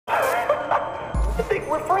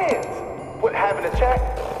friends. What, having a chat?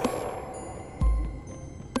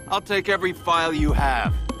 I'll take every file you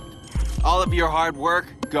have. All of your hard work,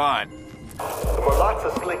 gone. The Morte's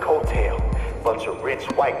a slick hotel. Bunch of rich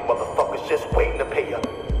white motherfuckers just waiting to pay up.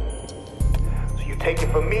 So you take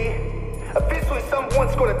it from me, eventually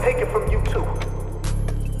someone's gonna take it from you too.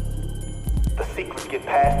 The secrets get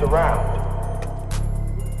passed around.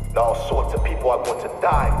 And all sorts of people are going to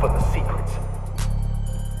die for the secrets.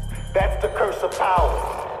 That's the curse of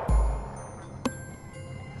power.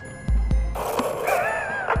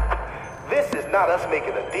 This is not us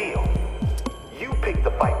making a deal. You picked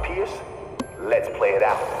the fight, Pierce. Let's play it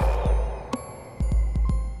out.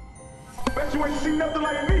 Bet you ain't seen nothing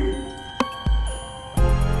like me.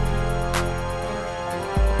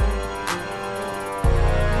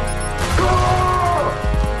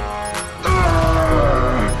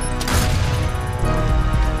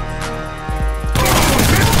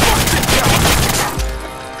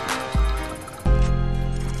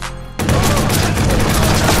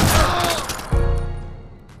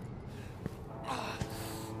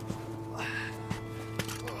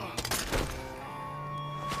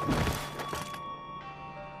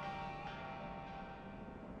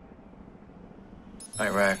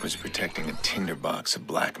 Iraq was protecting a tinderbox of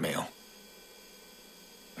blackmail.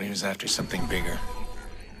 But he was after something bigger.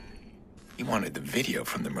 He wanted the video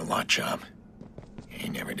from the Morte job. He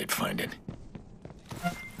never did find it.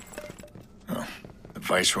 Well, the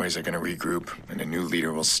viceroys are gonna regroup, and a new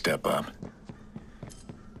leader will step up.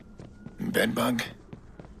 And Bedbug?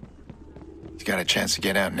 He's got a chance to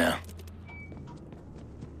get out now.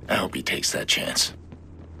 I hope he takes that chance.